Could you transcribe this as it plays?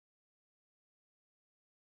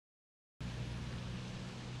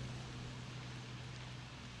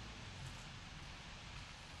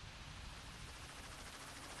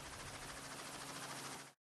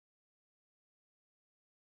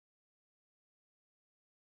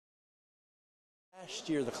Last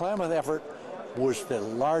year, the Klamath effort was the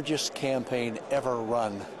largest campaign ever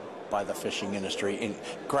run by the fishing industry in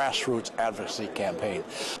grassroots advocacy campaign.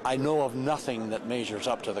 I know of nothing that measures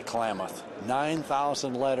up to the Klamath.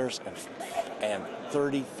 9,000 letters and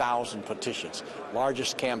 30,000 petitions.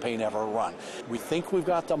 Largest campaign ever run. We think we've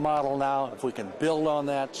got the model now. If we can build on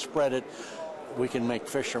that, spread it, we can make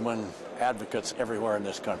fishermen advocates everywhere in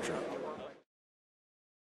this country.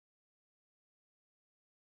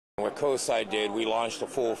 What Coastside did, we launched a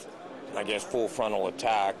full frontal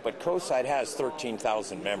attack, but Coastside has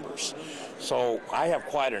 13,000 members. So I have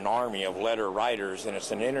quite an army of letter writers, and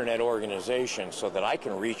it's an internet organization so that I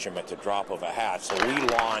can reach them at the drop of a hat. So we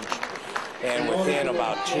launched, and within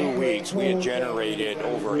about 2 weeks, we had generated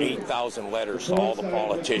over 8,000 letters to all the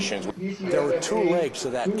politicians. There were two legs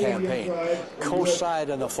to that campaign. Coastside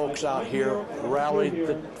and the folks out here rallied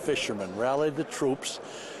the fishermen, rallied the troops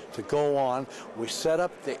to go on. We set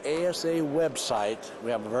up the ASA website.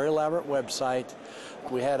 We have a very elaborate website.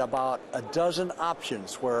 We had about a dozen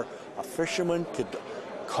options where a fisherman could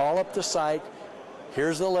call up the site.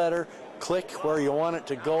 Here's the letter. Click where you want it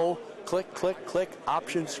to go. Click, click, click.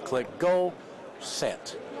 Options. Click go.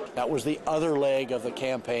 Sent. That was the other leg of the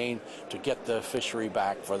campaign to get the fishery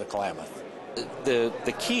back for the Klamath.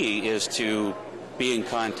 The key is to be in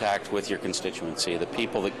contact with your constituency, the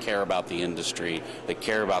people that care about the industry, that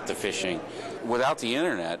care about the fishing. Without the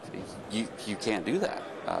internet, you can't do that.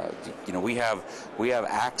 We have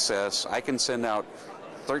access. I can send out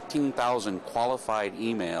 13,000 qualified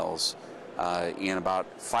emails in about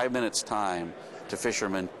 5 minutes' time to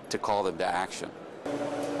fishermen to call them to action.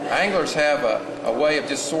 Anglers have a way of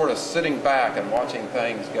just sort of sitting back and watching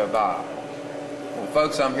things go by. Well,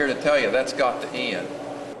 folks, I'm here to tell you that's got to end.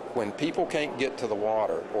 When people can't get to the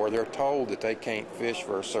water, or they're told that they can't fish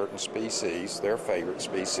for a certain species, their favorite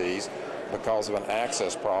species, because of an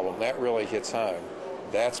access problem, that really hits home.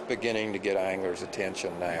 That's beginning to get anglers'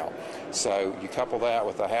 attention now. So you couple that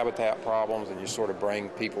with the habitat problems, and you sort of bring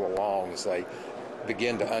people along as they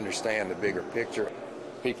begin to understand the bigger picture.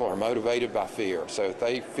 People are motivated by fear, so if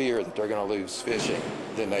they fear that they're going to lose fishing,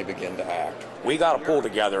 then they begin to act. We got to pull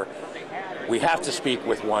together. We have to speak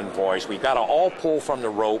with one voice. We've got to all pull from the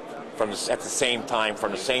rope at the same time,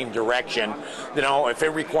 from the same direction. You know, if it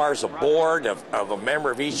requires a board of a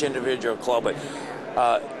member of each individual club,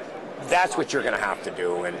 that's what you're going to have to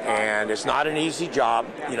do. And it's not an easy job.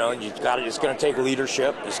 You know, it's going to take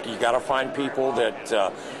leadership. You got to find people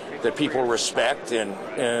that people respect and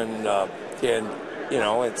you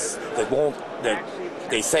know, that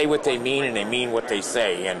they say what they mean and they mean what they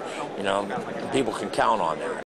say, and you know, people can count on that.